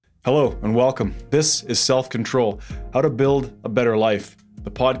Hello and welcome. This is Self-Control, How to Build a Better Life, the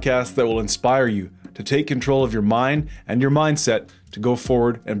podcast that will inspire you to take control of your mind and your mindset to go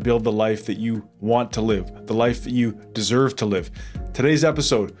forward and build the life that you want to live, the life that you deserve to live. Today's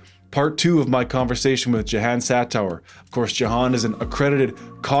episode, part 2 of my conversation with Jehan Sattaur. Of course, Jehan is an accredited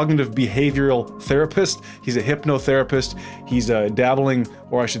cognitive behavioral therapist. He's a hypnotherapist. He's dabbling,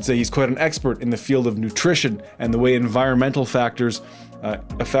 or I should say, he's quite an expert in the field of nutrition and the way environmental factors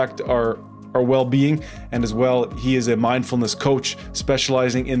affect our well-being. And as well, he is a mindfulness coach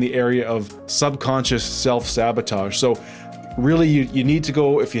specializing in the area of subconscious self-sabotage. So really, you need to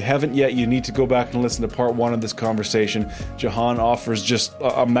go, if you haven't yet, you need to go back and listen to part 1 of this conversation. Jehan offers just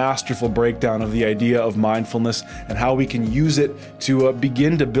a masterful breakdown of the idea of mindfulness and how we can use it to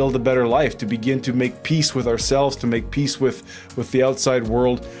begin to build a better life, to begin to make peace with ourselves, to make peace with the outside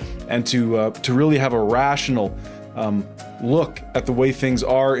world, and to really have a rational look at the way things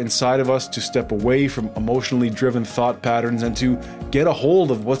are inside of us, to step away from emotionally driven thought patterns and to get a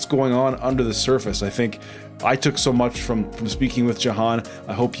hold of what's going on under the surface. I think I took so much from speaking with Jehan.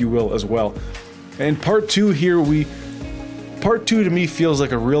 I hope you will as well. And part 2 here, part 2 to me feels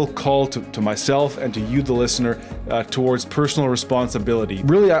like a real call to myself and to you, the listener, towards personal responsibility.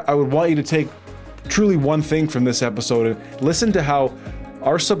 Really, I would want you to take truly one thing from this episode and listen to how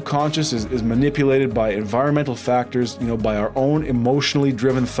our subconscious is manipulated by environmental factors, by our own emotionally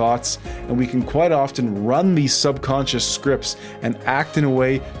driven thoughts, and we can quite often run these subconscious scripts and act in a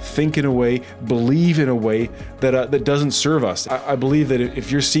way, think in a way, believe in a way that doesn't serve us. I believe that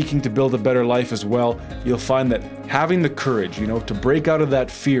if you're seeking to build a better life as well, you'll find that having the courage, to break out of that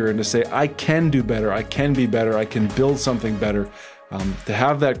fear and to say, I can do better, I can be better, I can build something better, to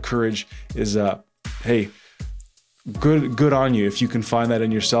have that courage is, hey, good on you if you can find that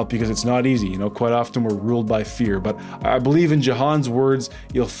in yourself, because it's not easy. Quite often we're ruled by fear, but I believe in Jehan's words,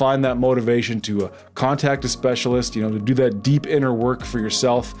 you'll find that motivation to contact a specialist, to do that deep inner work for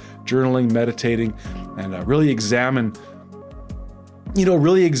yourself, journaling, meditating, and really examine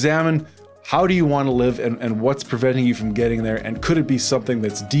how do you want to live and what's preventing you from getting there, and could it be something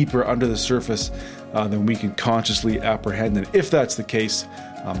that's deeper under the surface than we can consciously apprehend? And if that's the case,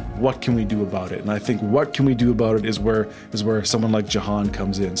 what can we do about it? And I think what can we do about it is where someone like Jehan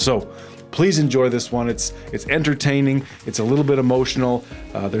comes in. So please enjoy this one. It's entertaining. It's a little bit emotional.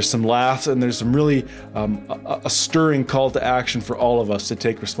 There's some laughs, and there's some really a stirring call to action for all of us to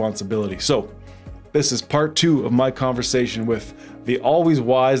take responsibility. So this is part 2 of my conversation with the always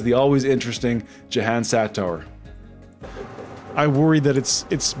wise, the always interesting Jehan Sattaur. I worry that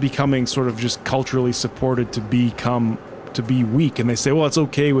it's becoming sort of just culturally supported to be weak, and they say, well, it's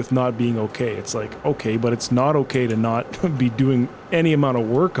okay with not being okay. It's like, okay, but it's not okay to not be doing any amount of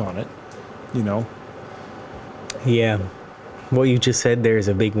work on it, Yeah. What you just said there is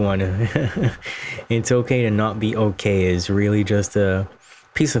a big one. It's okay to not be okay is really just a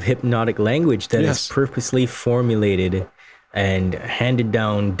piece of hypnotic language that is purposely formulated and handed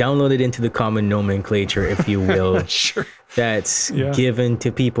down, downloaded into the common nomenclature, if you will. Sure. That's given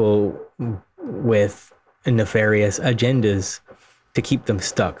to people with nefarious agendas to keep them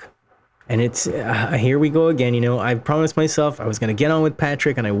stuck. And it's here we go again. I promised myself I was going to get on with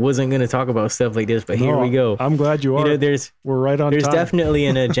Patrick and I wasn't going to talk about stuff like this, but here we go. I'm glad you are. We're right on there's time. Definitely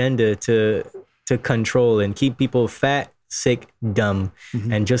an agenda to control and keep people fat, sick, dumb,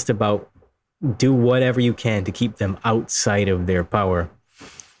 and just about do whatever you can to keep them outside of their power,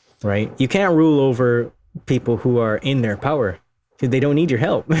 right? You can't rule over people who are in their power because they don't need your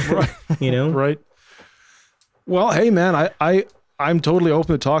help, right? Right. Well, hey, man, I'm totally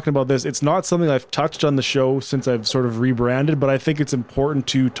open to talking about this. It's not something I've touched on the show since I've sort of rebranded, but I think it's important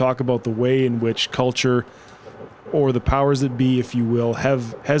to talk about the way in which culture, or the powers that be, if you will,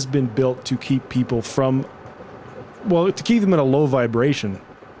 has been built to keep people to keep them in a low vibration.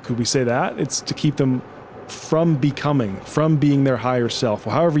 Could we say that? It's to keep them from being their higher self,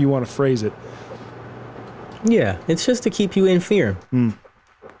 or however you want to phrase it. Yeah, it's just to keep you in fear.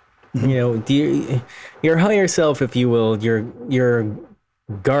 Your higher self, if you will, your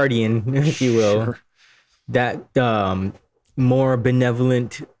guardian, if you will, Sure. That more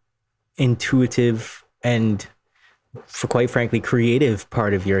benevolent, intuitive, and quite frankly, creative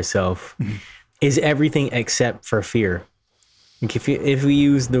part of yourself is everything except for fear. Like if we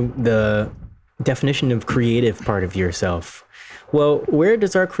use the definition of creative part of yourself, well, where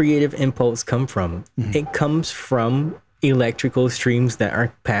does our creative impulse come from? It comes from electrical streams that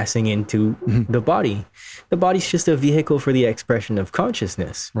are passing into the body. The body's just a vehicle for the expression of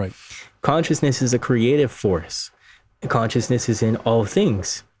consciousness. Right. Consciousness is a creative force. Consciousness is in all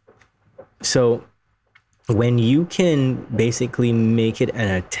things. So when you can basically make it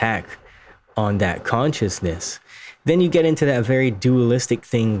an attack on that consciousness, then you get into that very dualistic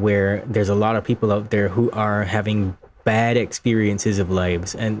thing where there's a lot of people out there who are having bad experiences of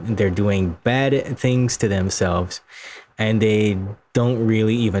lives, and they're doing bad things to themselves, and they don't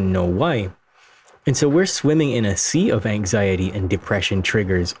really even know why. And so we're swimming in a sea of anxiety and depression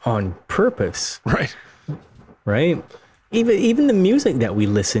triggers on purpose. Right? Even the music that we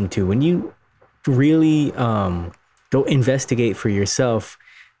listen to, when you really go investigate for yourself,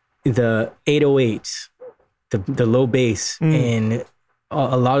 the 808s, the low bass in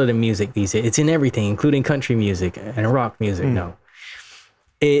a lot of the music these days, it's in everything, including country music and rock music now.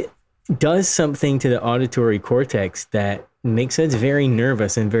 It does something to the auditory cortex that makes us very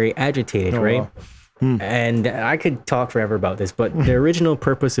nervous and very agitated, right? Wow. And I could talk forever about this, but the original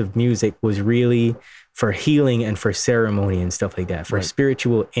purpose of music was really for healing and for ceremony and stuff like that, for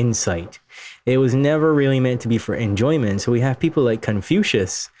spiritual insight. It was never really meant to be for enjoyment. So we have people like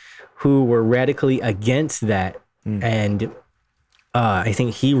Confucius who were radically against that. And I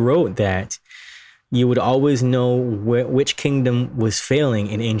think he wrote that you would always know which kingdom was failing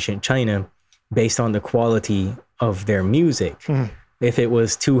in ancient China based on the quality of their music. If it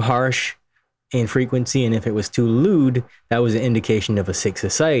was too harsh in frequency, and if it was too lewd, that was an indication of a sick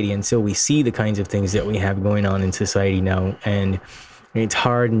society. And so we see the kinds of things that we have going on in society now, and it's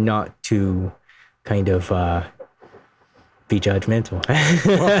hard not to kind of be judgmental.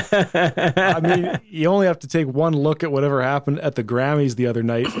 Well, I mean, you only have to take one look at whatever happened at the Grammys the other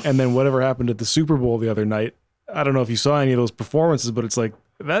night, and then whatever happened at the Super Bowl the other night. I don't know if you saw any of those performances, but it's like,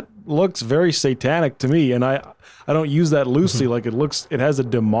 that looks very satanic to me. And I don't use that loosely. Like, it has a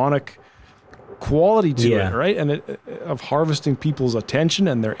demonic quality to it, right? And of harvesting people's attention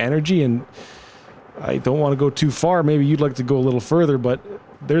and their energy. And I don't want to go too far. Maybe you'd like to go a little further, but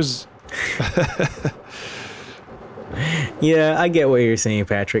there's yeah, I get what you're saying,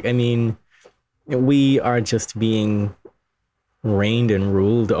 Patrick. I mean, we are just being reigned and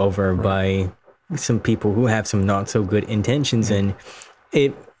ruled over by some people who have some not so good intentions, and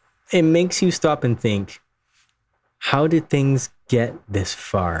it makes you stop and think, how did things get this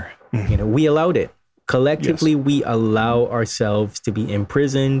far? You know, we allowed it. Collectively, we allow ourselves to be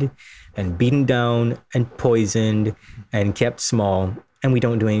imprisoned and beaten down and poisoned and kept small, and we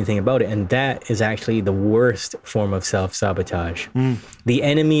don't do anything about it. And that is actually the worst form of self-sabotage. The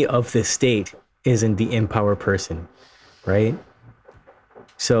enemy of the state isn't the empowered person, right?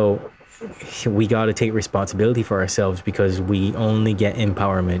 So we got to take responsibility for ourselves, because we only get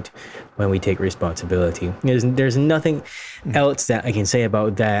empowerment when we take responsibility. There's nothing else that I can say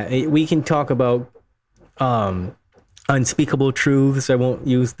about that. We can talk about unspeakable truths. I won't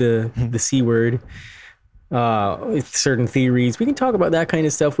use the C word. With certain theories, we can talk about that kind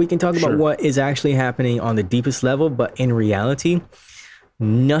of stuff. We can talk about what is actually happening on the deepest level, but in reality,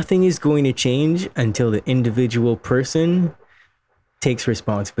 nothing is going to change until the individual person takes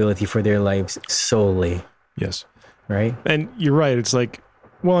responsibility for their lives solely. Yes. Right? And you're right. It's like,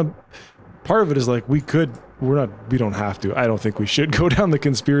 well, part of it is like, we don't have to. I don't think we should go down the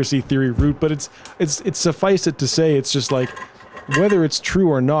conspiracy theory route, but it's suffice it to say, it's just like, whether it's true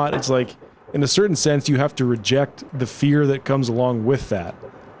or not, it's like, in a certain sense, you have to reject the fear that comes along with that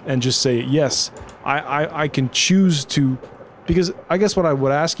and just say, yes, I can choose to, because I guess what I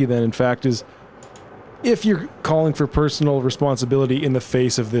would ask you then, in fact, is, if you're calling for personal responsibility in the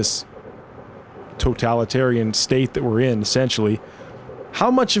face of this totalitarian state that we're in, essentially,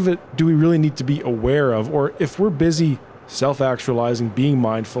 how much of it do we really need to be aware of? Or if we're busy self-actualizing, being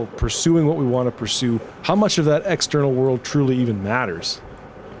mindful, pursuing what we want to pursue, how much of that external world truly even matters?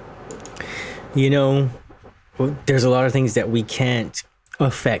 You know, there's a lot of things that we can't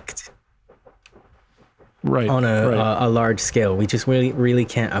affect on a large scale. We just really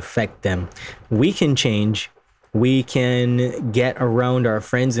can't affect them. We can change. We can get around our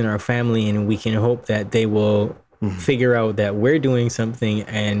friends and our family, and we can hope that they will figure out that we're doing something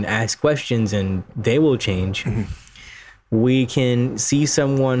and ask questions, and they will change. We can see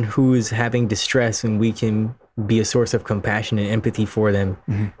someone who is having distress, and we can be a source of compassion and empathy for them.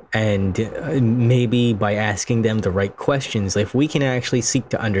 And maybe by asking them the right questions, if we can actually seek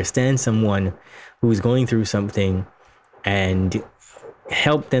to understand someone who's going through something and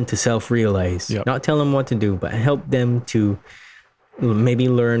help them to self-realize, not tell them what to do, but help them to maybe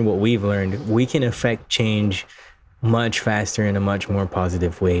learn what we've learned, we can affect change much faster in a much more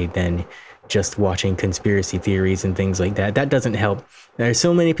positive way than just watching conspiracy theories and things like that. That doesn't help. There are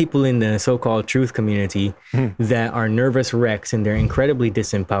so many people in the so-called truth community that are nervous wrecks, and they're incredibly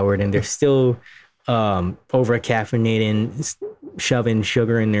disempowered, and they're still over caffeinating, shoving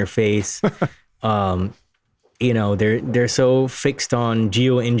sugar in their face, you know, they're so fixed on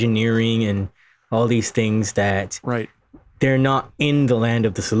geoengineering and all these things that Right. they're not in the land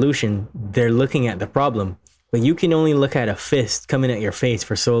of the solution. They're looking at the problem. But you can only look at a fist coming at your face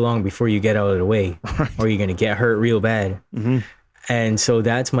for so long before you get out of the way, or you're going to get hurt real bad. And so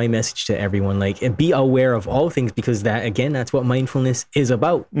that's my message to everyone. Like, and be aware of all things, because that, again, that's what mindfulness is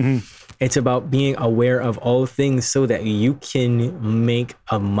about. It's about being aware of all things so that you can make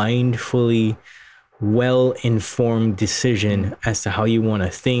a mindfully well-informed decision as to how you want to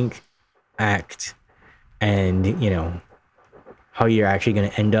think, act, and, you know, how you're actually going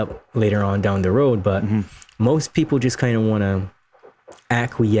to end up later on down the road. But most people just kind of want to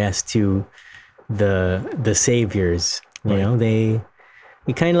acquiesce to the saviors. You know,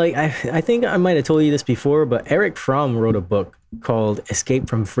 you kind of like, I think I might have told you this before, but Eric Fromm wrote a book called Escape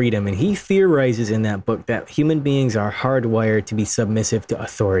from Freedom. And he theorizes in that book that human beings are hardwired to be submissive to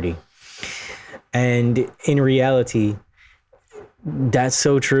authority. And in reality, that's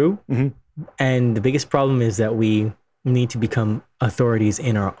so true. And the biggest problem is that we need to become authorities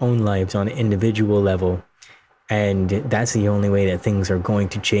in our own lives on an individual level. And that's the only way that things are going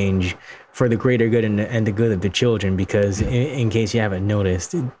to change for the greater good and the good of the children. Because in case you haven't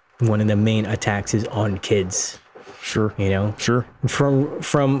noticed, one of the main attacks is on kids. Sure. You know? Sure.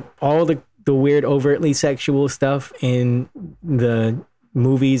 From all the weird overtly sexual stuff in the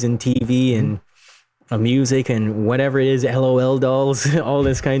movies and TV and music and whatever it is, LOL dolls, all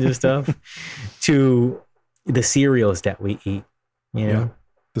this kinds of stuff, to the cereals that we eat. You know?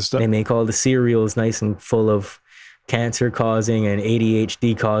 The stuff. They make all the cereals nice and full of cancer-causing and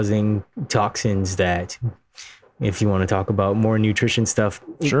ADHD-causing toxins that, if you want to talk about more nutrition stuff,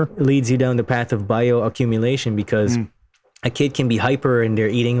 leads you down the path of bioaccumulation, because a kid can be hyper and they're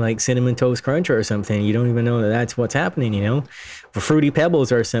eating like Cinnamon Toast Crunch or something. You don't even know that that's what's happening, you know? For Fruity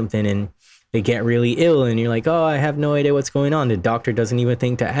Pebbles or something, and they get really ill and you're like, oh, I have no idea what's going on. The doctor doesn't even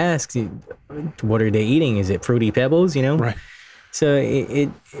think to ask, what are they eating? Is it Fruity Pebbles, you know? Right. So it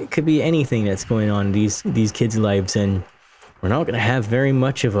could be anything that's going on in these kids' lives, and we're not going to have very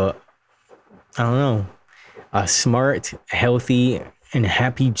much of a smart, healthy, and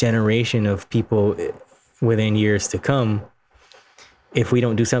happy generation of people within years to come if we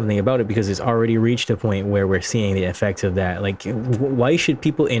don't do something about it, because it's already reached a point where we're seeing the effects of that. Like, why should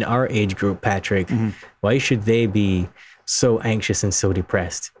people in our age group, Patrick, why should they be so anxious and so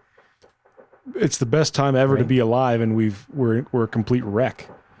depressed? It's the best time ever to be alive, and we're a complete wreck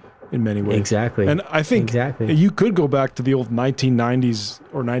in many ways. Exactly. And I think you could go back to the old 1990s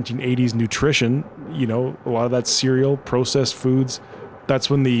or 1980s nutrition. You know, a lot of that cereal, processed foods. That's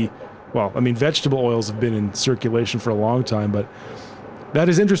when vegetable oils have been in circulation for a long time, but that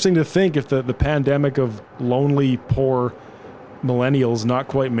is interesting to think, if the pandemic of lonely, poor millennials not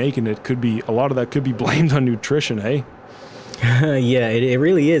quite making it, a lot of that could be blamed on nutrition, hey? Yeah, it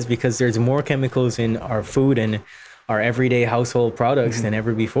really is, because there's more chemicals in our food and our everyday household products than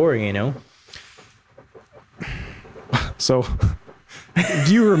ever before, you know? So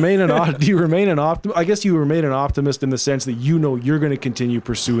do you remain an optimist? I guess you remain an optimist in the sense that, you know, you're going to continue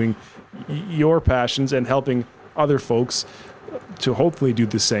pursuing your passions and helping other folks to hopefully do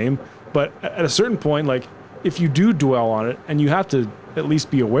the same. But at a certain point, like, if you do dwell on it, and you have to at least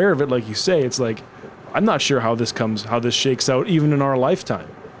be aware of it, like you say, it's like, I'm not sure how this shakes out even in our lifetime.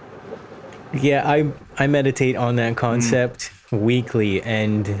 Yeah, I meditate on that concept weekly,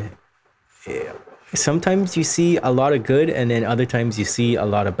 and sometimes you see a lot of good, and then other times you see a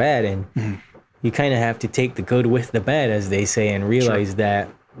lot of bad, and you kind of have to take the good with the bad, as they say, and realize that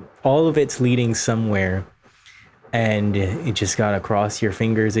all of it's leading somewhere, and you just gotta cross your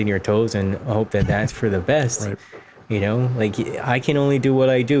fingers and your toes and hope that that's for the best. Right. You know, like, I can only do what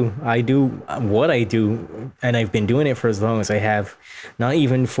I do. I do what I do, and I've been doing it for as long as I have, not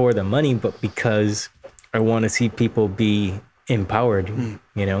even for the money, but because I want to see people be empowered,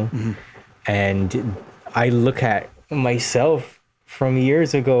 you know? And I look at myself from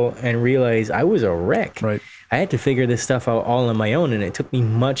years ago and realize I was a wreck. Right. I had to figure this stuff out all on my own, and it took me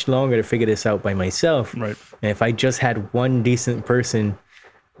much longer to figure this out by myself. Right. And if I just had one decent person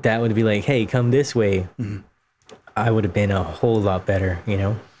that would be like, hey, come this way, I would have been a whole lot better, you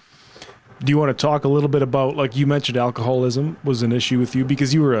know? Do you want to talk a little bit about, like, you mentioned alcoholism was an issue with you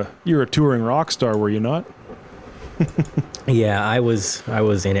because you were a touring rock star, were you not? Yeah, I was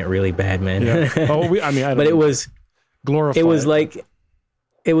in it really bad, man. Yeah. Oh, I don't but know. It was glorified.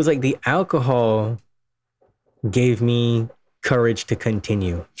 It was like the alcohol gave me courage to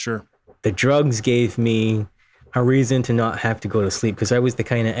continue. Sure. The drugs gave me a reason to not have to go to sleep, because I was the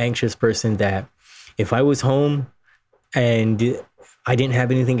kind of anxious person that if I was home and I didn't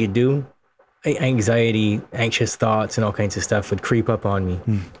have anything to do, anxiety, anxious thoughts, and all kinds of stuff would creep up on me,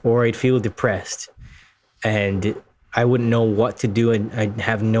 or I'd feel depressed, and I wouldn't know what to do, and I'd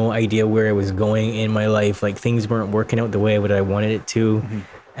have no idea where I was going in my life. Like things weren't working out the way that I wanted it to,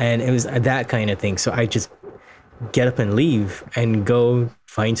 and it was that kind of thing. So I just get up and leave and go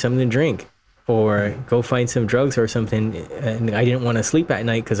find something to drink, or go find some drugs or something. And I didn't want to sleep at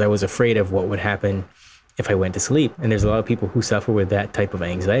night because I was afraid of what would happen if I went to sleep. And there's a lot of people who suffer with that type of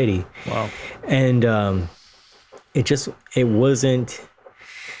anxiety. Wow. And it wasn't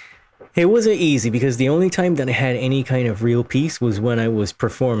easy, because the only time that I had any kind of real peace was when I was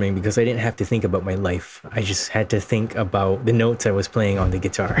performing, because I didn't have to think about my life. I just had to think about the notes I was playing on the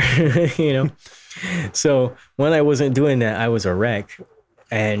guitar, you know? So when I wasn't doing that, I was a wreck.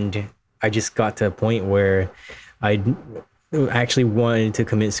 And I just got to a point where I actually wanted to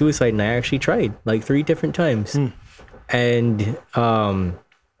commit suicide, and I actually tried like 3 different times. And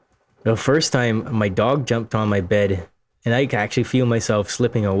the first time, my dog jumped on my bed, and I could actually feel myself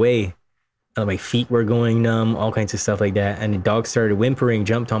slipping away. My feet were going numb, all kinds of stuff like that. And the dog started whimpering,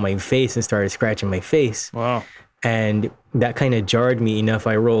 jumped on my face, and started scratching my face. Wow. And that kind of jarred me enough.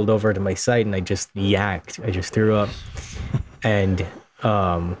 I rolled over to my side and I just yacked. I just threw up and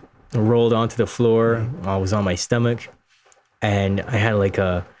rolled onto the floor. I was on my stomach, and I had like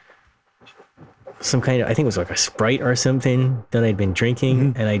some kind of, I think it was like a Sprite or something that I'd been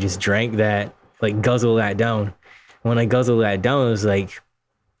drinking. And I just drank that, like guzzled that down. When I guzzled that down, it was like,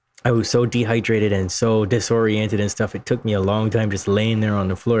 I was so dehydrated and so disoriented and stuff. It took me a long time just laying there on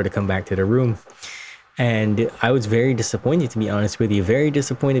the floor to come back to the room. And I was very disappointed, to be honest with you. Very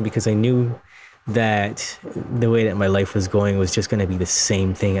disappointed, because I knew that the way that my life was going was just going to be the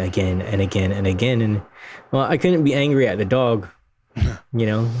same thing again and again and again. And well, I couldn't be angry at the dog, you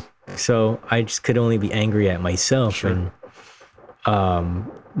know? So I just could only be angry at myself. Sure.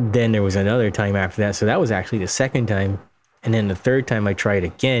 And then there was another time after that. So that was actually the second time. And then the third time I tried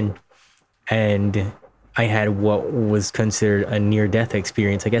again, and I had what was considered a near-death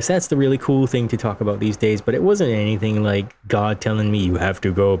experience. I guess that's the really cool thing to talk about these days, but it wasn't anything like God telling me you have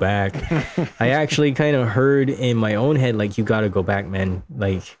to go back. I actually kind of heard in my own head, like, you got to go back, man.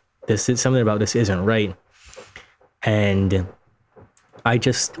 Like, this is something about this isn't right. And I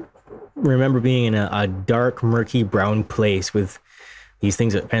just remember being in a dark, murky, brown place with these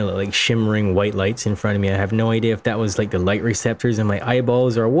things that kind of look like shimmering white lights in front of me. I have no idea if that was like the light receptors in my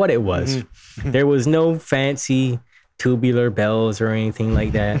eyeballs or what it was. There was no fancy tubular bells or anything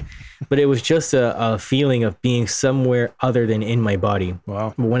like that, but it was just a feeling of being somewhere other than in my body.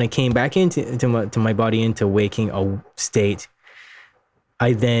 Wow. But when I came back into my body, into waking state,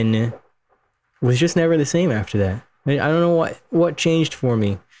 I then was just never the same after that. I don't know what changed for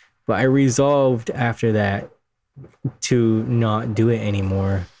me, but I resolved after that to not do it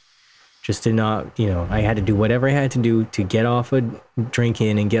anymore. Just to not, I had to do whatever I had to do to get off of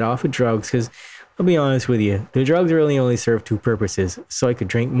drinking and get off of drugs. Because I'll be honest with you, the drugs really only serve 2 purposes. So I could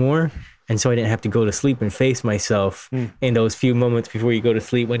drink more, and so I didn't have to go to sleep and face myself in those few moments before you go to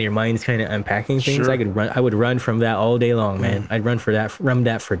sleep when your mind's kind of unpacking things. Sure. I would run from that all day long, man. I'd run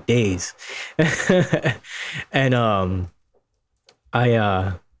that for days. And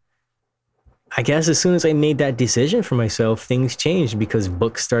I guess as soon as I made that decision for myself, things changed, because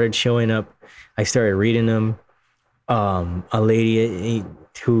books started showing up. I started reading them. A lady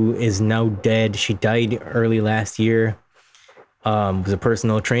who is now dead, she died early last year, was a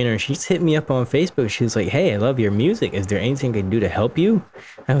personal trainer. She just hit me up on Facebook. She was like, "Hey, I love your music. Is there anything I can do to help you?"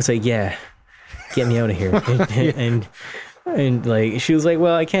 I was like, "Yeah, get me out of here." and like, she was like,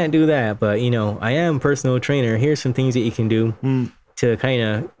 "Well, I can't do that, but I am a personal trainer. Here's some things that you can do to kind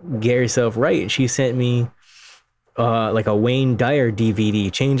of get yourself right." She sent me like a Wayne Dyer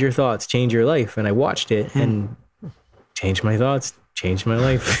DVD, Change Your Thoughts, Change Your Life. And I watched it and changed my thoughts, changed my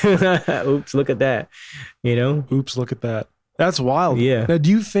life. Oops, look at that, Oops, look at that. That's wild. Yeah. Now,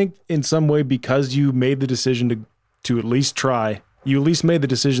 do you think in some way, because you made the decision to at least try, you at least made the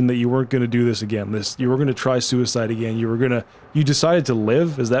decision that you weren't going to do this again, you were going to try suicide again, you decided to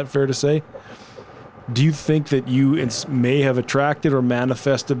live? Is that fair to say? Do you think that you may have attracted or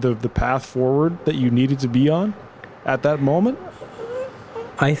manifested the path forward that you needed to be on at that moment?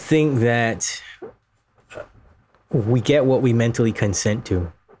 I think that we get what we mentally consent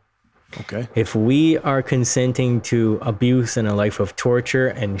to. Okay. If we are consenting to abuse and a life of torture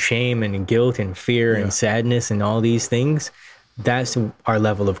and shame and guilt and fear and sadness and all these things, that's our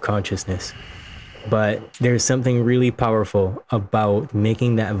level of consciousness. But there's something really powerful about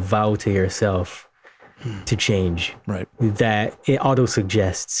making that vow to yourself to change, right? That it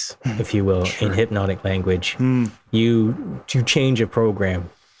auto-suggests, if you will, in hypnotic language. You change a program,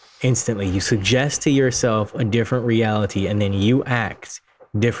 instantly. You suggest to yourself a different reality, and then you act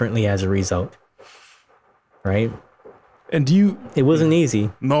differently as a result. Right? And It wasn't easy.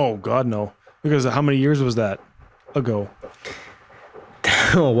 No, God, no. Because how many years was that ago?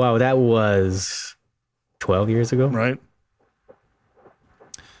 Oh, wow. That was 12 years ago. Right.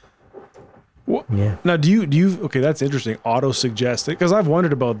 Well, Yeah. now, do you, okay, that's interesting. Auto-suggest it. Because I've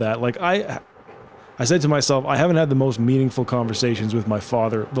wondered about that. Like, I said to myself, I haven't had the most meaningful conversations with my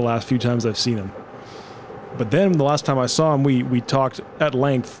father the last few times I've seen him. But then the last time I saw him, we talked at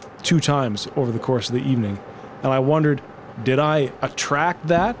length 2 times over the course of the evening. And I wondered, did I attract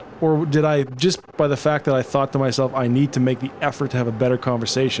that? Or did I, just by the fact that I thought to myself, I need to make the effort to have a better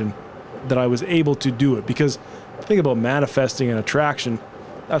conversation, that I was able to do it? Because think about manifesting an attraction,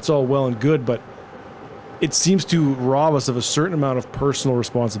 that's all well and good, but it seems to rob us of a certain amount of personal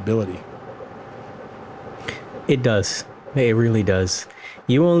responsibility. It does. It really does.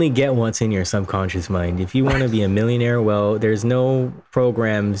 You only get what's in your subconscious mind. If you want to be a millionaire, well, there's no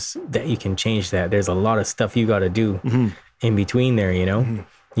programs that you can change that. There's a lot of stuff you got to do in between there, you know?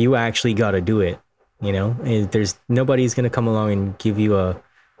 You actually got to do it, you know? There's nobody's going to come along and give you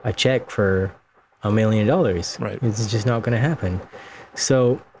a check for $1 million. Right. It's just not going to happen.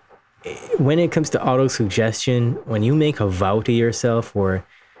 So when it comes to auto-suggestion, when you make a vow to yourself or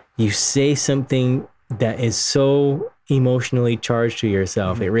you say something that is so emotionally charged to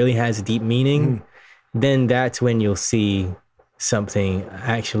yourself, it really has deep meaning, then that's when you'll see something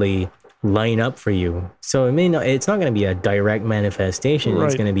actually line up for you. So it's not going to be a direct manifestation. Right.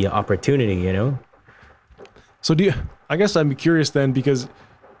 It's going to be an opportunity, you know? So I guess I'm curious then, because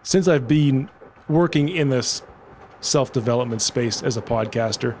since I've been working in this self-development space as a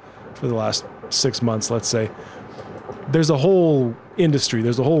podcaster for the last 6 months, let's say, there's a whole industry,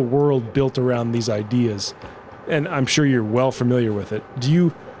 there's a whole world built around these ideas. And I'm sure you're well familiar with it. Do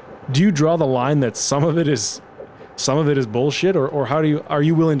you draw the line that some of it is bullshit, or are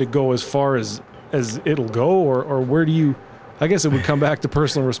you willing to go as far as it'll go, or where do you, I guess it would come back to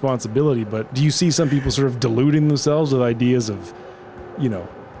personal responsibility, but do you see some people sort of deluding themselves with ideas of, you know?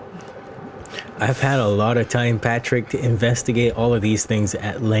 I've had a lot of time, Patrick, to investigate all of these things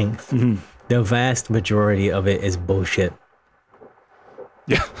at length. The vast majority of it is bullshit.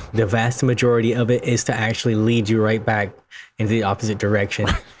 Yeah. The vast majority of it is to actually lead you right back into the opposite direction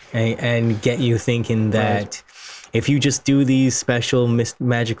and get you thinking that if you just do these special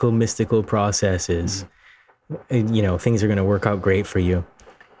magical, mystical processes, you know, things are going to work out great for you.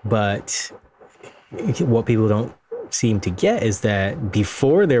 But what people don't seem to get is that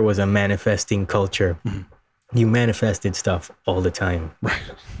before there was a manifesting culture, you manifested stuff all the time. Right.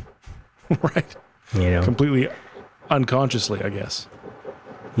 Right. You know, completely unconsciously, I guess.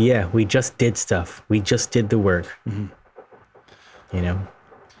 Yeah, we just did stuff. We just did the work. You know?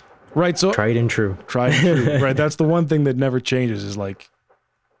 Right. So tried and true. Tried and true. Right. That's the one thing that never changes, is like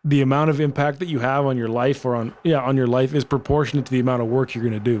the amount of impact that you have on your life on your life is proportionate to the amount of work you're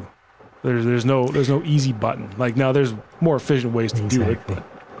going to do. There's no easy button. Like, now there's more efficient ways to do it. But.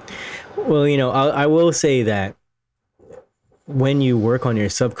 Well, you know, I will say that when you work on your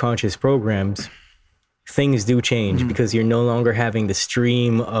subconscious programs, things do change because you're no longer having the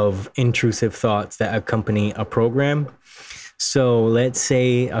stream of intrusive thoughts that accompany a program. So let's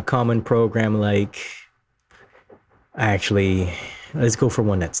say a common program like, actually, let's go for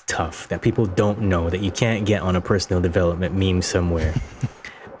one that's tough, that people don't know, that you can't get on a personal development meme somewhere.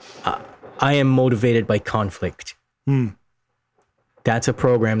 I am motivated by conflict. That's a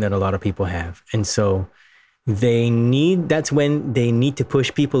program that a lot of people have. And so that's when they need to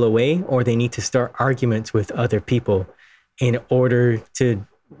push people away, or they need to start arguments with other people in order to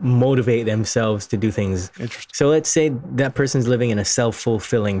motivate themselves to do things. Interesting. So let's say that person's living in a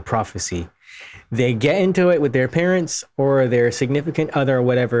self-fulfilling prophecy. They get into it with their parents or their significant other or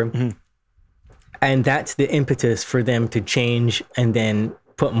whatever. And that's the impetus for them to change and then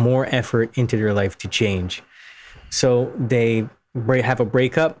put more effort into their life to change. So they have a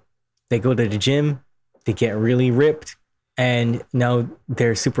breakup, they go to the gym, they get really ripped, and now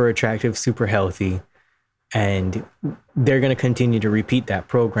they're super attractive, super healthy, and they're going to continue to repeat that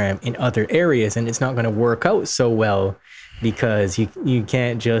program in other areas, and it's not going to work out so well because you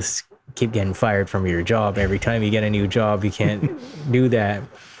can't just keep getting fired from your job every time you get a new job. You can't do that.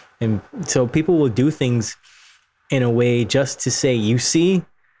 And so people will do things in a way just to say, you see,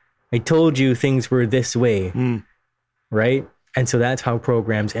 I told you things were this way, right? And so that's how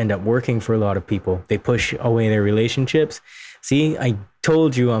programs end up working for a lot of people. They push away their relationships. See, I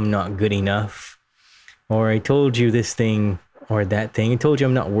told you I'm not good enough, or I told you this thing or that thing. I told you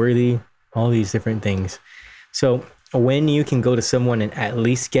I'm not worthy, all these different things. So when you can go to someone and at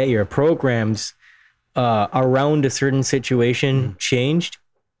least get your programs around a certain situation changed,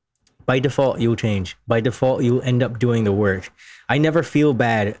 by default, you'll change. By default, you'll end up doing the work. I never feel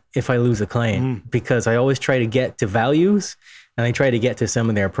bad if I lose a client because I always try to get to values and I try to get to some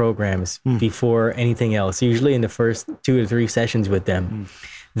of their programs before anything else, usually in the first 2 or 3 sessions with them.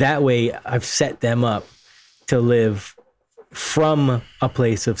 That way, I've set them up to live from a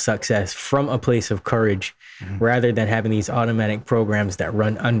place of success, from a place of courage, rather than having these automatic programs that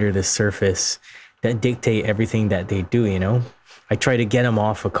run under the surface that dictate everything that they do, you know? I try to get them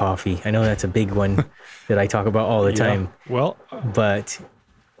off of coffee. I know that's a big one that I talk about all the time. Well, but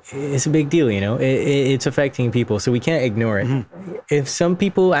it's a big deal, you know? It's affecting people, so we can't ignore it. If some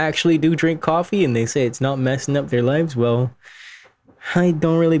people actually do drink coffee and they say it's not messing up their lives, well, I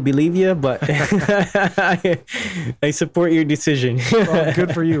don't really believe you, but I support your decision. well,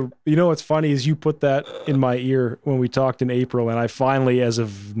 good for you. You know what's funny is you put that in my ear when we talked in April, and I finally, as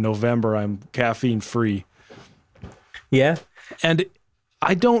of November, I'm caffeine free. Yeah. And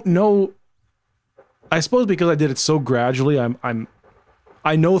I don't know. I suppose because I did it so gradually,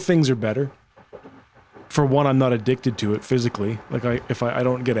 I know things are better. For one, I'm not addicted to it physically. Like if I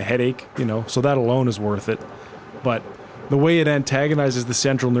don't get a headache, you know, so that alone is worth it. But the way it antagonizes the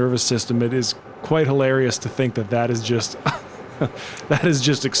central nervous system, it is quite hilarious to think that is just that is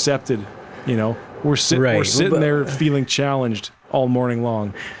just accepted. You know, we're sitting there feeling challenged all morning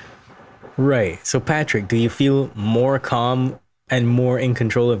long. Right. So Patrick, do you feel more calm and more in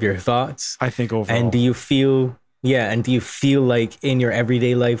control of your thoughts? I think overall. And do you feel like in your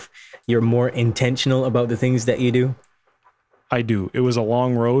everyday life you're more intentional about the things that you do? I do. It was a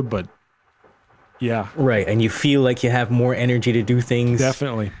long road, but yeah. Right. And you feel like you have more energy to do things.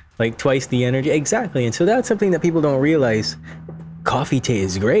 Definitely. Like twice the energy. Exactly. And so that's something that people don't realize. Coffee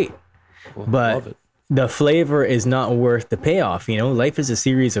tastes great, but the flavor is not worth the payoff. You know, life is a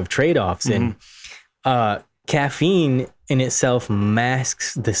series of trade-offs, and caffeine in itself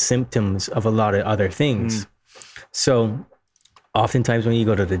masks the symptoms of a lot of other things. So oftentimes when you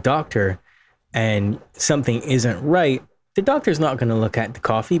go to the doctor and something isn't right, the doctor's not going to look at the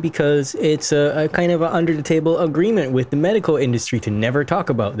coffee because it's a kind of an under the table agreement with the medical industry to never talk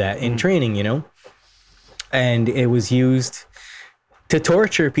about that in training, you know? And it was used to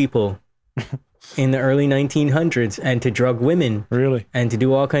torture people in the early 1900s and to drug women. Really? And to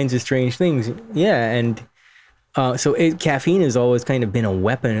do all kinds of strange things. Yeah. And so caffeine has always kind of been a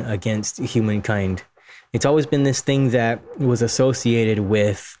weapon against humankind. It's always been this thing that was associated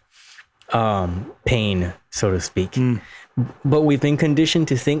with pain, so to speak. But we've been conditioned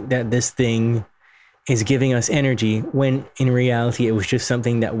to think that this thing is giving us energy when in reality it was just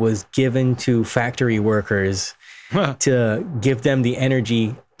something that was given to factory workers to give them the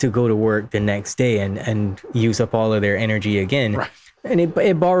energy to go to work the next day and use up all of their energy again. Right. And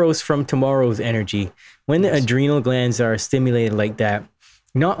it borrows from tomorrow's energy. When the adrenal glands are stimulated like that,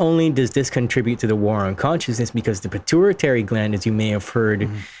 not only does this contribute to the war on consciousness, because the pituitary gland, as you may have heard,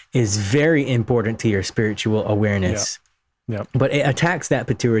 is very important to your spiritual awareness. Yep. But it attacks that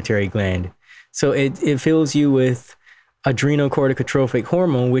pituitary gland. So it fills you with adrenocorticotropic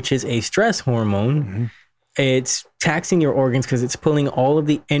hormone, which is a stress hormone. It's taxing your organs because it's pulling all of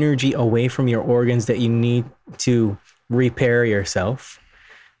the energy away from your organs that you need to repair yourself.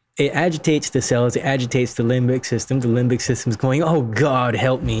 It agitates the cells, it agitates the limbic system. The limbic system's going, oh God,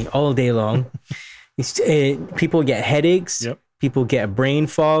 help me, all day long. People get headaches, people get brain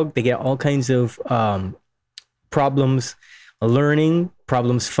fog, they get all kinds of problems learning,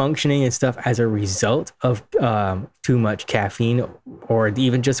 problems functioning and stuff as a result of too much caffeine or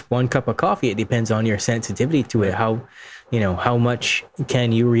even just one cup of coffee. It depends on your sensitivity to it. How much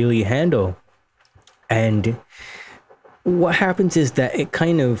can you really handle? And what happens is that it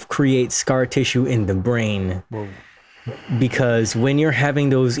kind of creates scar tissue in the brain. Whoa. Because when you're having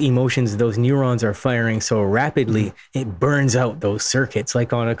those emotions, those neurons are firing so rapidly, it burns out those circuits,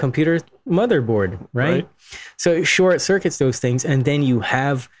 like on a computer motherboard, right? So it short circuits those things, and then you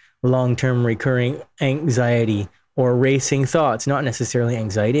have long-term recurring anxiety or racing thoughts. Not necessarily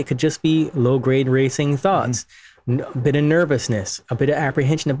anxiety, it could just be low-grade racing thoughts, a bit of nervousness, a bit of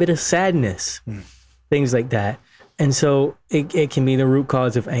apprehension, a bit of sadness, things like that. And so it can be the root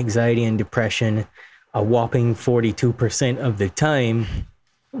cause of anxiety and depression a whopping 42% of the time,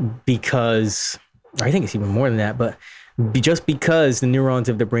 because I think it's even more than that, but just because the neurons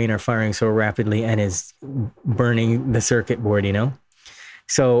of the brain are firing so rapidly and is burning the circuit board, you know?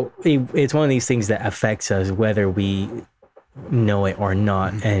 So it's one of these things that affects us whether we know it or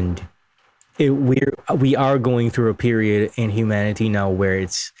not. And we are going through a period in humanity now where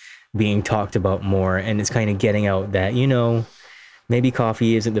it's being talked about more, and it's kind of getting out that, you know, maybe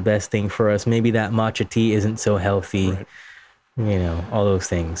coffee isn't the best thing for us. Maybe that matcha tea isn't so healthy. Right. You know, all those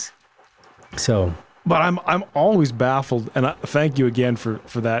things. So, but I'm always baffled, and thank you again for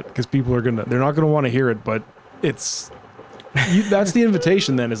that, because people they're not gonna want to hear it, but that's the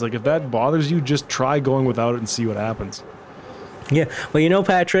invitation. Then is like, if that bothers you, just try going without it and see what happens. yeah. Well, you know,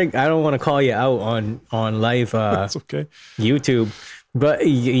 Patrick, I don't want to call you out on live That's okay. YouTube, but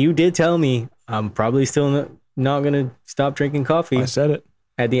you did tell me I'm probably still not gonna stop drinking coffee. I said it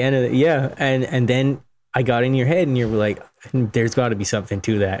at the end of the and then I got in your head, and you were like, there's got to be something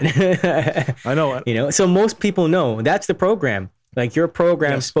to that. I know it. You know, so most people know that's the program. Like, your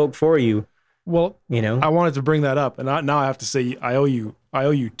program spoke for you. Well, you know, I wanted to bring that up, and now I have to say I owe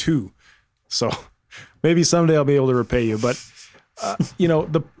you two. So maybe someday I'll be able to repay you. But you know,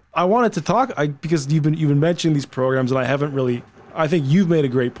 I wanted to talk because you've been mentioning these programs, and I haven't really. I think you've made a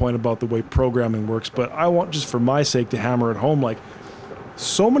great point about the way programming works, but I want, just for my sake, to hammer it home. Like,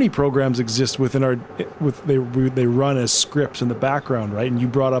 so many programs exist they run as scripts in the background, right? And you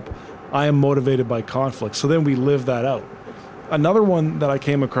brought up, I am motivated by conflict. So then we live that out. Another one that I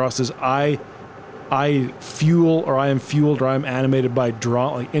came across is I am fueled or I'm animated by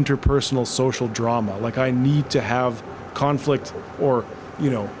drama, like interpersonal social drama. Like, I need to have conflict or, you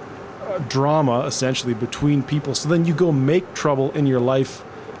know, drama essentially between people. So then you go make trouble in your life.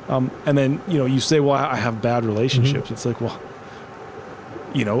 And then, you know, you say, well, I have bad relationships. Mm-hmm. It's like, well,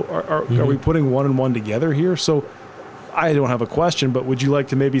 you know, are we putting one and one together here? So I don't have a question, but would you like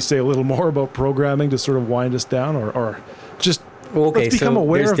to maybe say a little more about programming to sort of wind us down, or just let's become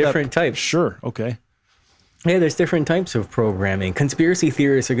aware of different types. Sure. Okay. Yeah, there's different types of programming. Conspiracy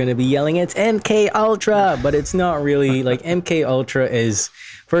theorists are going to be yelling, it's MK Ultra, but it's not really. Like, MK Ultra is,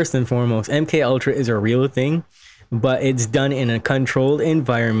 first and foremost, MK Ultra is a real thing, but it's done in a controlled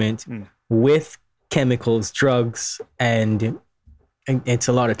environment with chemicals, drugs, and it's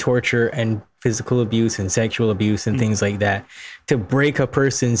a lot of torture and physical abuse and sexual abuse and things like that to break a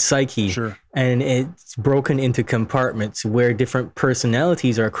person's psyche. Sure. And it's broken into compartments where different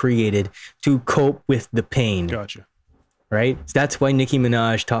personalities are created to cope with the pain. Gotcha. Right? That's why Nicki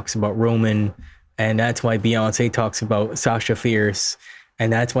Minaj talks about Roman, and that's why Beyonce talks about Sasha Fierce,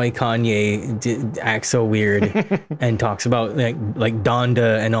 and that's why Kanye acts so weird and talks about like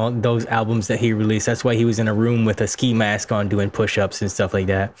Donda and all those albums that he released. That's why he was in a room with a ski mask on doing push-ups and stuff like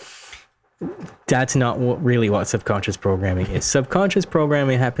that. That's not really what subconscious programming is. Subconscious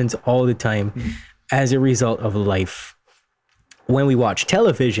programming happens all the time as a result of life. When we watch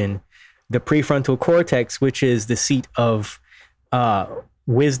television, the prefrontal cortex, which is the seat of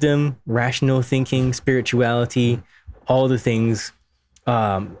wisdom, rational thinking, spirituality, all the things,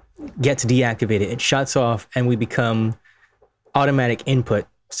 gets deactivated. It shuts off, and we become automatic input.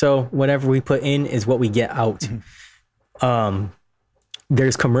 So whatever we put in is what we get out.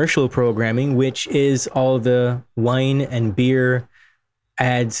 There's commercial programming, which is all the wine and beer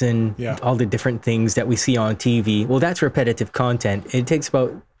ads and all the different things that we see on TV. Well, that's repetitive content. It takes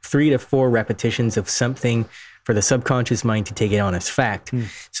about 3 to 4 repetitions of something for the subconscious mind to take it on as fact.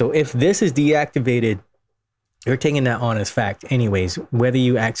 So if this is deactivated, you're taking that on as fact anyways. Whether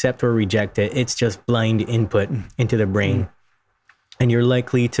you accept or reject it, it's just blind input into the brain. And you're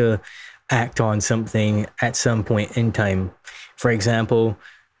likely to act on something at some point in time. For example,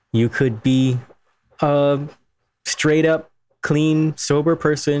 you could be a straight up, clean, sober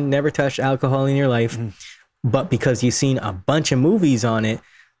person, never touched alcohol in your life, but because you've seen a bunch of movies on it,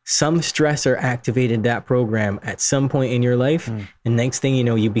 some stressor activated that program at some point in your life, and next thing you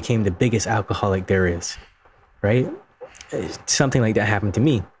know, you became the biggest alcoholic there is, right? Something like that happened to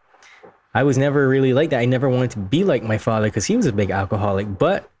me. I was never really like that. I never wanted to be like my father because he was a big alcoholic,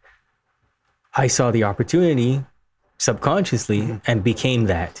 but I saw the opportunity subconsciously and became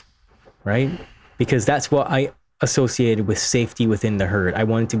that, right? Because that's what I associated with safety within the herd. I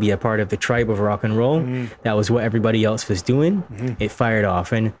wanted to be a part of the tribe of rock and roll. That was what everybody else was doing. It fired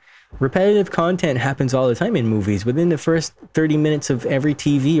off. And repetitive content happens all the time in movies. Within the first 30 minutes of every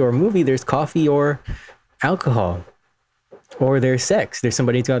TV or movie, there's coffee or alcohol, or there's sex. There's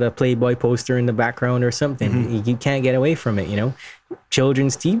somebody's got a Playboy poster in the background or something. You can't get away from it, you know?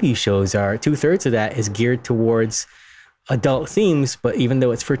 Children's TV shows are 2/3 of that is geared towards adult themes, but even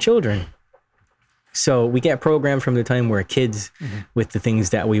though it's for children. So we get programmed from the time we're kids with the things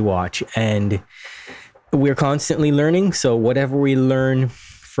that we watch, and we're constantly learning. So whatever we learn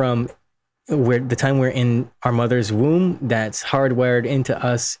from the time we're in our mother's womb, that's hardwired into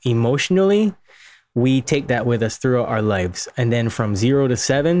us emotionally, we take that with us throughout our lives. And then from 0 to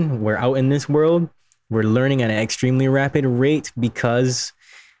 7, we're out in this world. We're learning at an extremely rapid rate because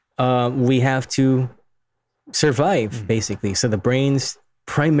we have to survive, basically. So the brain's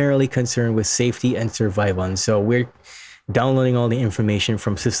primarily concerned with safety and survival. And so we're downloading all the information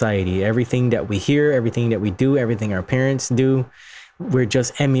from society. Everything that we hear, everything that we do, everything our parents do, we're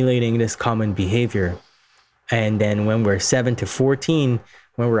just emulating this common behavior. And then when we're 7 to 14,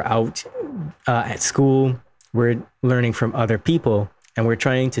 when we're out at school, we're learning from other people. And we're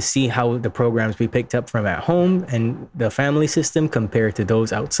trying to see how the programs we picked up from at home and the family system compare to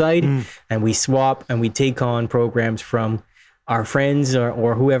those outside. And we swap and we take on programs from our friends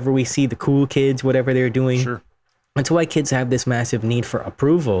or whoever we see, the cool kids, whatever they're doing. Sure. That's why kids have this massive need for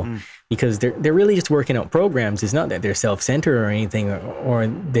approval, because they're really just working out programs. It's not that they're self-centered or anything, or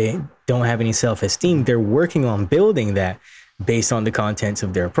they don't have any self-esteem. They're working on building that based on the contents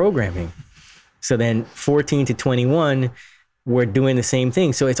of their programming. So then 14 to 21, we're doing the same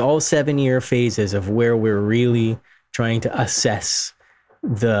thing. So it's all 7-year phases of where we're really trying to assess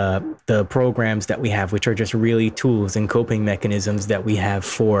the programs that we have, which are just really tools and coping mechanisms that we have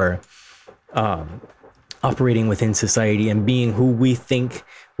for operating within society and being who we think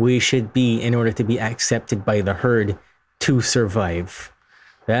we should be in order to be accepted by the herd to survive.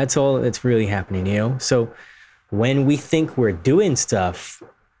 That's all that's really happening, you know? So when we think we're doing stuff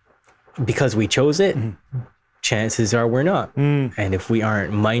because we chose it, chances are we're not. And if we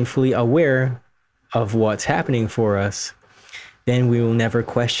aren't mindfully aware of what's happening for us, then we will never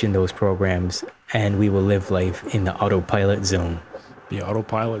question those programs and we will live life in the autopilot zone. The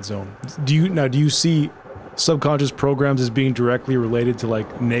autopilot zone. Do you see subconscious programs as being directly related to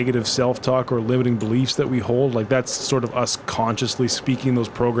like negative self-talk or limiting beliefs that we hold? Like that's sort of us consciously speaking those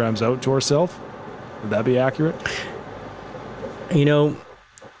programs out to ourselves? Would that be accurate? You know,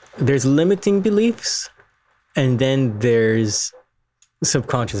 there's limiting beliefs and then there's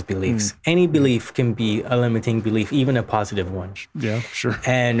subconscious beliefs. Any belief can be a limiting belief, even a positive one. Yeah, sure.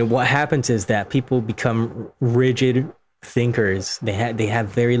 And what happens is that people become rigid thinkers. They have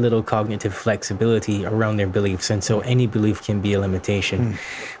very little cognitive flexibility around their beliefs, and so any belief can be a limitation.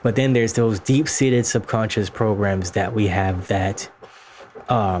 But then there's those deep-seated subconscious programs that we have that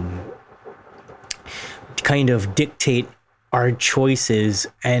kind of dictate our choices,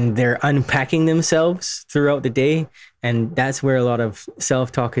 and they're unpacking themselves throughout the day. And that's where a lot of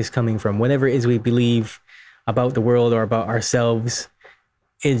self-talk is coming from. Whatever it is we believe about the world or about ourselves,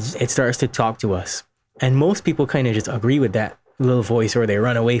 it starts to talk to us. And most people kind of just agree with that little voice or they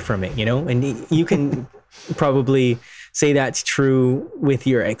run away from it, you know? And you can probably say that's true with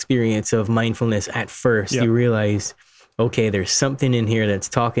your experience of mindfulness at first. You realize, okay, there's something in here that's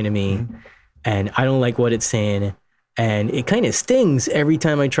talking to me and I don't like what it's saying. And it kind of stings every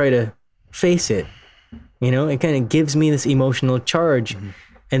time I try to face it. You know, it kind of gives me this emotional charge.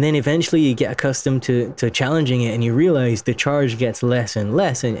 And then eventually you get accustomed to challenging it and you realize the charge gets less and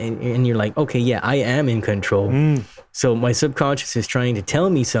less. And you're like, okay, yeah, I am in control. So my subconscious is trying to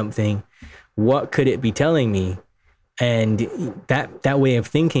tell me something. What could it be telling me? And that way of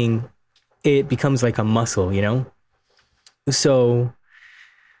thinking, it becomes like a muscle, you know? So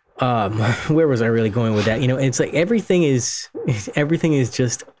where was I really going with that? You know, it's like everything is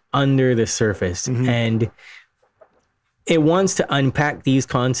just under the surface, and it wants to unpack these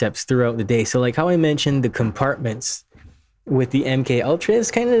concepts throughout the day. So like how I mentioned the compartments with the MK Ultra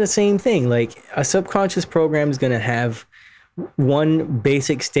is kind of the same thing. Like a subconscious program is going to have one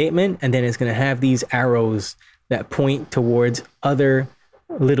basic statement, and then it's going to have these arrows that point towards other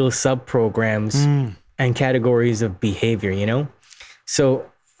little sub programs and categories of behavior, you know? So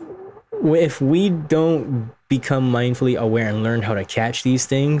if we don't become mindfully aware and learn how to catch these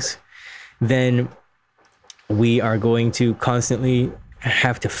things, then we are going to constantly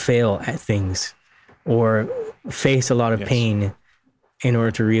have to fail at things or face a lot of pain in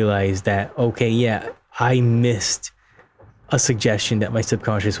order to realize that, okay, yeah, I missed a suggestion that my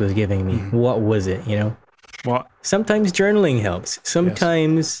subconscious was giving me. What was it, you know? Well, sometimes journaling helps.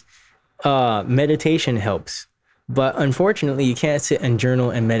 Sometimes meditation helps. But unfortunately, you can't sit and journal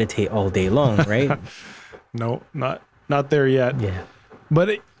and meditate all day long, right? No, not there yet. Yeah.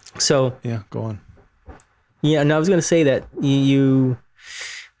 But go on. Yeah, and I was going to say that you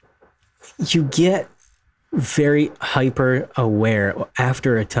get very hyper aware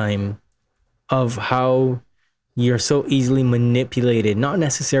after a time of how you're so easily manipulated, not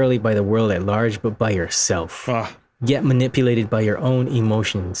necessarily by the world at large, but by yourself. Get manipulated by your own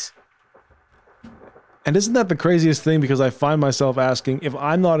emotions. And isn't that the craziest thing? Because I find myself asking, if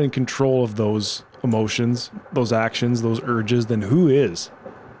I'm not in control of those emotions, those actions, those urges, then who is?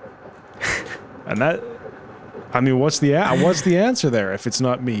 And that, I mean, what's the answer there if it's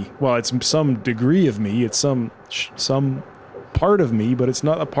not me? Well, it's some degree of me. It's some part of me, but it's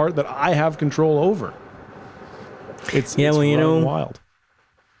not a part that I have control over. It's wild.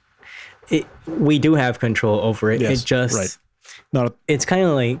 We do have control over it. Yes, It just, right. It's kind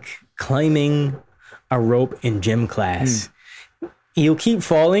of like climbing a rope in gym class. You'll keep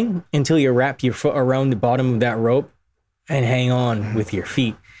falling until you wrap your foot around the bottom of that rope and hang on with your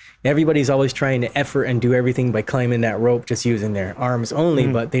feet. Everybody's always trying to effort and do everything by climbing that rope just using their arms only,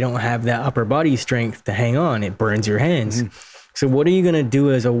 but they don't have that upper body strength to hang on. It burns your hands. So what are you going to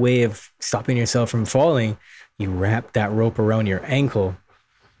do as a way of stopping yourself from falling? You wrap that rope around your ankle,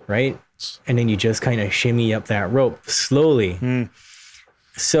 right? And then you just kind of shimmy up that rope slowly.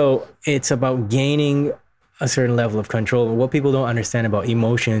 So it's about gaining a certain level of control. What people don't understand about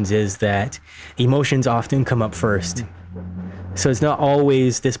emotions is that emotions often come up first. So it's not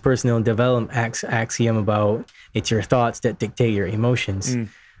always this personal development axiom about it's your thoughts that dictate your emotions.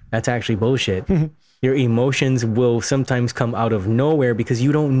 That's actually bullshit. Your emotions will sometimes come out of nowhere because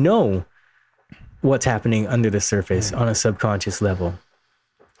you don't know what's happening under the surface on a subconscious level.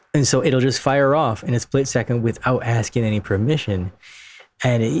 And so it'll just fire off in a split second without asking any permission.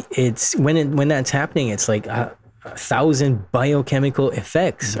 And it's when that's happening, it's like 1,000 biochemical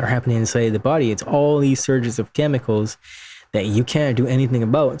effects are happening inside the body. It's all these surges of chemicals that you can't do anything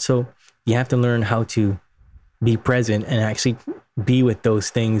about. So you have to learn how to be present and actually be with those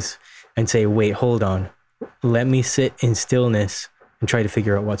things and say, wait, hold on. Let me sit in stillness and try to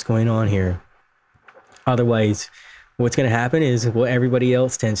figure out what's going on here. Otherwise, what's going to happen is what everybody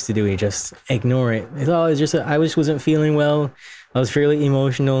else tends to do. You just ignore it. I just wasn't feeling well. I was fairly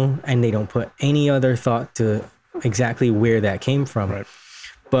emotional, and they don't put any other thought to exactly where that came from. Right.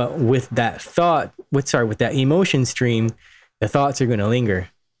 But with that with that emotion stream, the thoughts are going to linger.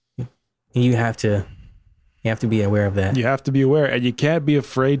 You have to be aware of that. You have to be aware, and you can't be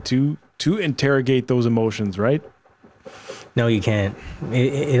afraid to interrogate those emotions, right? No, you can't.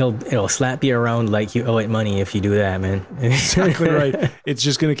 It'll slap you around like you owe it money if you do that, man. Exactly right. It's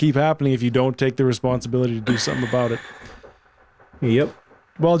just going to keep happening if you don't take the responsibility to do something about it. Yep.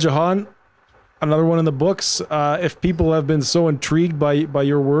 Well, Jehan, another one in the books. If people have been so intrigued by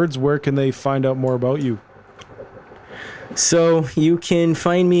your words, where can they find out more about you? So you can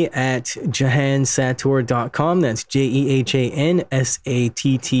find me at jehansattaur.com. That's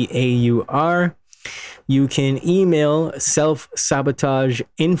JehanSattaur. You can email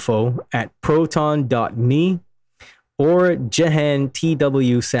self-sabotageinfo@proton.me or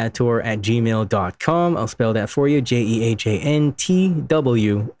jehantwsattaur@gmail.com. I'll spell that for you.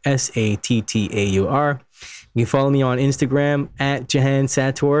 JEHANTWSATTAUR. You can follow me on Instagram at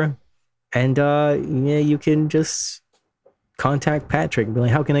JehanSattaur. And you can just contact Patrick. Be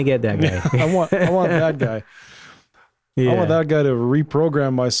like, how can I get that guy? I want that guy. Yeah. I want that guy to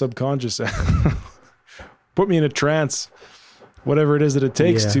reprogram my subconscious. Put me in a trance, whatever it is that it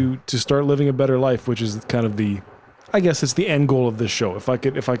takes to start living a better life, which is kind of I guess it's the end goal of this show. If I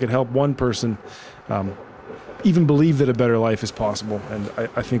could help one person even believe that a better life is possible, and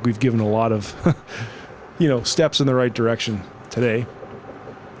I think we've given a lot of steps in the right direction today.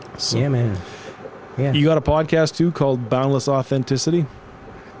 So, yeah, man. Yeah. You got a podcast too called Boundless Authenticity?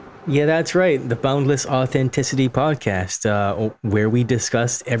 Yeah, that's right. The Boundless Authenticity Podcast, where we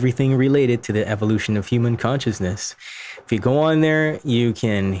discuss everything related to the evolution of human consciousness. If you go on there, you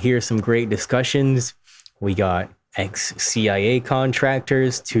can hear some great discussions. We got ex-CIA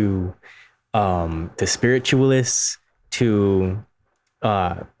contractors to spiritualists to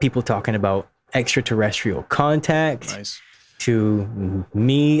people talking about extraterrestrial contact. Nice. To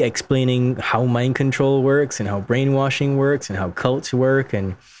me explaining how mind control works and how brainwashing works and how cults work.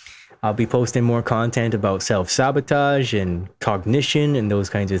 And I'll be posting more content about self-sabotage and cognition and those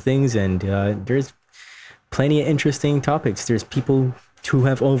kinds of things. And there's plenty of interesting topics. There's people who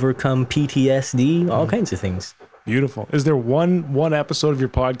have overcome PTSD, all kinds of things. Beautiful. Is there one episode of your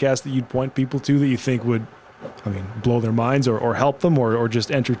podcast that you'd point people to that you think would, blow their minds or help them or just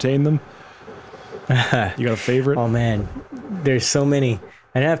entertain them? You got a favorite? Oh man, there's so many.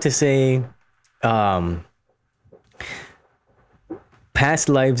 I'd have to say Past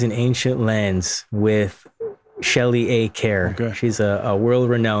Lives in Ancient Lands with Shelley A. Kerr. Okay. She's a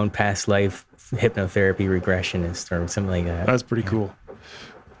world-renowned past life hypnotherapy regressionist or something like that. That's pretty cool.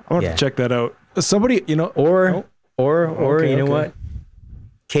 I want to check that out. Somebody, or what?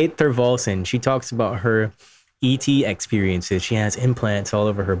 Kate Thorvaldsen. She talks about her ET experiences. She has implants all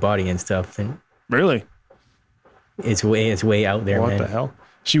over her body and stuff, and really, it's way out there. What the hell?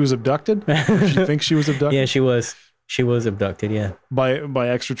 She was abducted? She thinks she was abducted? Yeah, she was. She was abducted. Yeah, by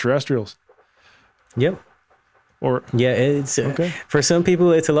extraterrestrials. Yep. Or Yeah, it's Okay. for some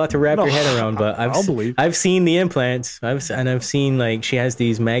people it's a lot to wrap your head around, but I'll believe. I've seen the implants. I've seen like she has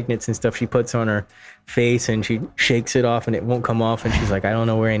these magnets and stuff she puts on her face and she shakes it off and it won't come off and she's like, I don't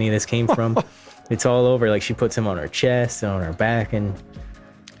know where any of this came from. It's all over. Like she puts them on her chest and on her back and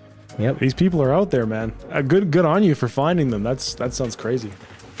yep. These people are out there, man. Good on you for finding them. That sounds crazy.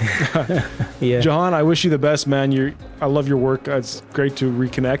 Yeah. Jehan, I wish you the best, man. I love your work. It's great to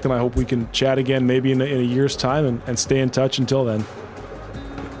reconnect, and I hope we can chat again maybe in a year's time and stay in touch until then.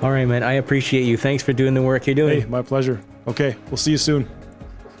 All right, man. I appreciate you. Thanks for doing the work you're doing. Hey, my pleasure. Okay, we'll see you soon.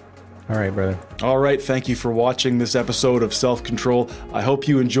 All right, brother. All right, thank you for watching this episode of Self-Control. I hope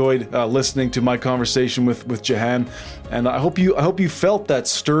you enjoyed listening to my conversation with Jehan, and I hope you felt that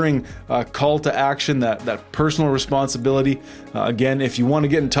stirring call to action, that personal responsibility. Again, if you want to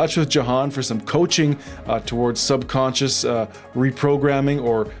get in touch with Jehan for some coaching towards subconscious reprogramming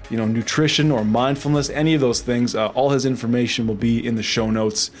or nutrition or mindfulness, any of those things, all his information will be in the show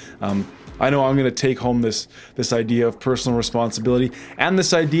notes. I know I'm going to take home this idea of personal responsibility and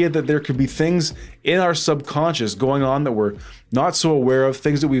this idea that there could be things in our subconscious going on that we're not so aware of,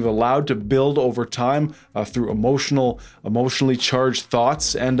 things that we've allowed to build over time through emotionally charged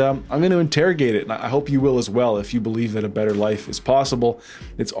thoughts. And I'm going to interrogate it. And I hope you will as well if you believe that a better life is possible.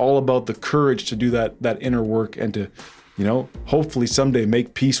 It's all about the courage to do that inner work and to, hopefully someday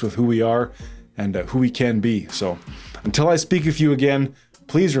make peace with who we are and who we can be. So until I speak with you again,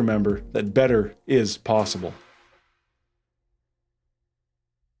 please remember that better is possible.